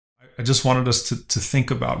I just wanted us to think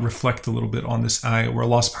about, reflect a little bit on this ayah where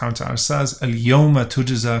Allah subhanahu wa ta'ala says, الْيَوْمَ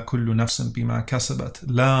تُجْزَى كُلُّ نَفْسٍ بِمَا كَسَبَتْ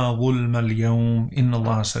لَا ظُلْمَ الْيَوْمِ إِنَّ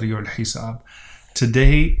اللَّهَ سَرِيعُ الْحِسَابِ.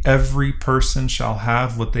 Today, every person shall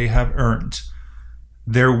have what they have earned.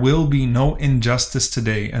 There will be no injustice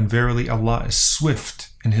today, and verily Allah is swift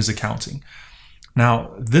in His accounting.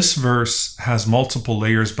 Now, this verse has multiple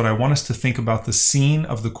layers, but I want us to think about the scene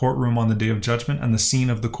of the courtroom on the Day of Judgment and the scene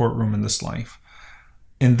of the courtroom in this life.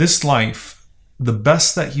 In this life, the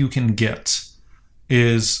best that you can get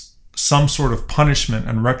is some sort of punishment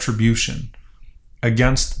and retribution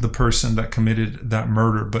against the person that committed that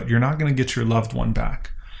murder, but you're not going to get your loved one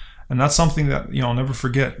back. And that's something that, I'll never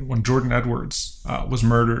forget when Jordan Edwards was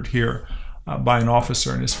murdered here by an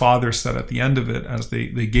officer, and his father said at the end of it, as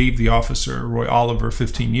they gave the officer, Roy Oliver,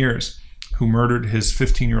 15 years, who murdered his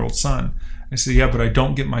 15-year-old son, they said, yeah, but I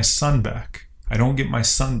don't get my son back. I don't get my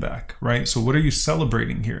son back, right? So what are you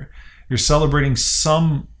celebrating here? You're celebrating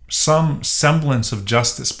some semblance of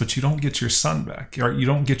justice, but you don't get your son back. You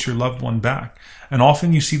don't get your loved one back. And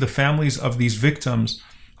often you see the families of these victims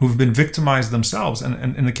who've been victimized themselves,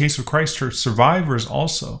 and in the case of Christchurch, survivors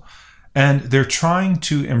also. And they're trying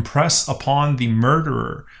to impress upon the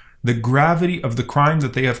murderer the gravity of the crime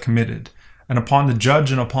that they have committed, and upon the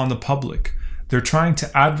judge and upon the public. They're trying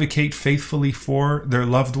to advocate faithfully for their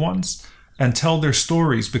loved ones and tell their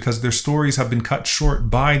stories, because their stories have been cut short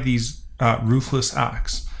by these ruthless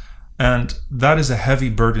acts. And that is a heavy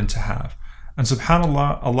burden to have. And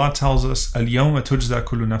subhanAllah, Allah tells us, الْيَوْمَ تُجْزَى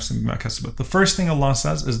كُلُّ نَفْسٍ بِمَا كَسَبَتْ. The first thing Allah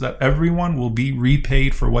says is that everyone will be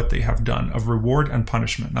repaid for what they have done, of reward and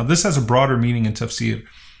punishment. Now this has a broader meaning in tafsir.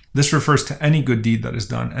 This refers to any good deed that is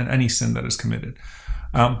done and any sin that is committed.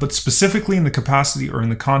 But specifically in the capacity or in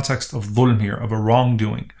the context of dhulm here, of a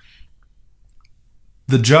wrongdoing.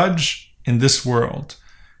 The judge in this world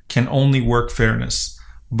can only work fairness,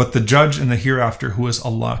 but the judge in the hereafter, who is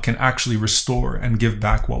Allah, can actually restore and give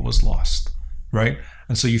back what was lost, right?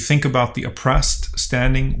 And so you think about the oppressed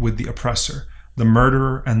standing with the oppressor, the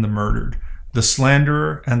murderer and the murdered, the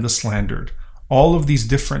slanderer and the slandered, all of these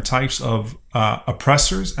different types of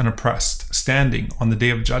oppressors and oppressed standing on the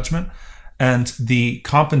Day of Judgment, and the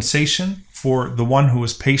compensation for the one who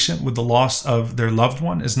is patient with the loss of their loved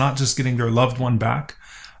one is not just getting their loved one back,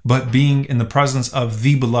 but being in the presence of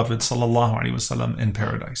the beloved sallallahu alaihi wasallam in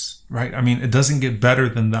paradise, right? I mean, it doesn't get better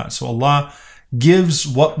than that. So Allah gives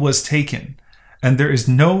what was taken, and there is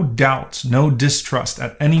no doubt, no distrust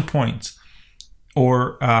at any point,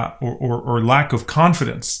 or lack of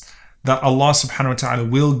confidence that Allah subhanahu wa ta'ala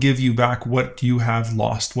will give you back what you have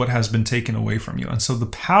lost, what has been taken away from you. And so the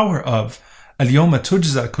power of الْيَوْمَ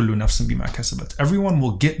تُجْزَى كُلُّ نَفْسٍ بِمَا كَسَبَتْ. Everyone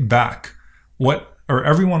will get back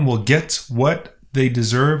everyone will get what they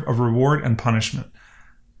deserve of reward and punishment.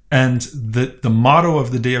 And the motto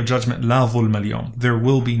of the Day of Judgment, La ظُلْمَ الْيَوْمِ, there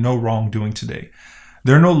will be no wrongdoing today.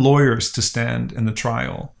 There are no lawyers to stand in the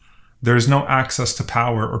trial. There is no access to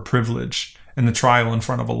power or privilege in the trial in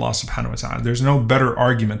front of Allah subhanahu wa ta'ala. There's no better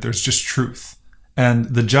argument, there's just truth.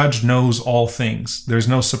 And the judge knows all things. There's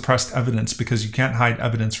no suppressed evidence, because you can't hide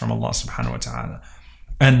evidence from Allah subhanahu wa ta'ala.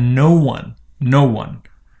 And no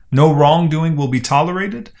wrongdoing will be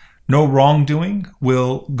tolerated. No wrongdoing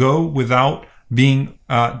will go without being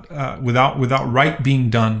without right being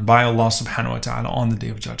done by Allah subhanahu wa ta'ala on the Day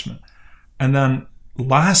of Judgment. And then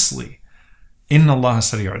lastly, Inna Allah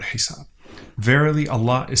sari'ul hisab. Verily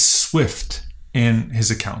Allah is swift in His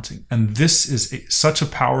accounting. And this is such a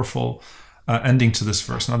powerful ending to this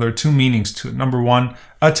verse. Now there are two meanings to it. Number one,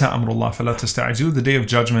 Ata amrullah fala tasta'jilu. The Day of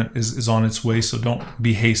Judgment is on its way, so don't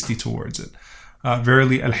be hasty towards it.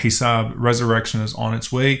 Verily al-hisab, resurrection, is on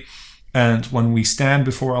its way. And when we stand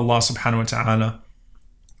before Allah subhanahu wa ta'ala,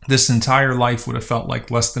 this entire life would have felt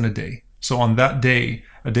like less than a day. So on that day,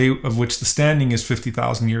 a day of which the standing is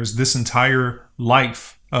 50,000 years, this entire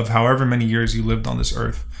life of however many years you lived on this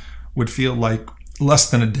earth would feel like less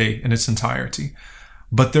than a day in its entirety.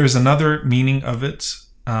 But there's another meaning of it,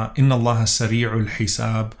 Inna Allah sari'ul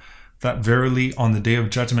hisab, that verily on the Day of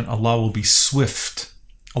Judgment, Allah will be swift.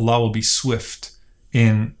 Allah will be swift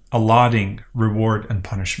in allotting reward and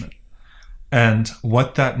punishment. And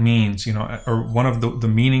what that means, or one of the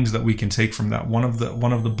meanings that we can take from that, one of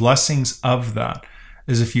the blessings of that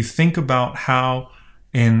is, if you think about how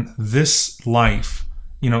in this life,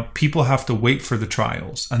 people have to wait for the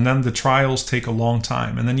trials, and then the trials take a long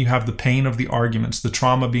time, and then you have the pain of the arguments, the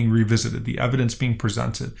trauma being revisited, the evidence being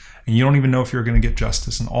presented, and you don't even know if you're going to get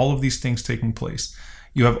justice, and all of these things taking place.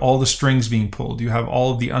 You have all the strings being pulled. You have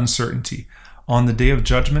all of the uncertainty. On the Day of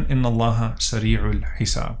Judgment, Inna Allah sari'ul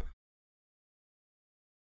hisab.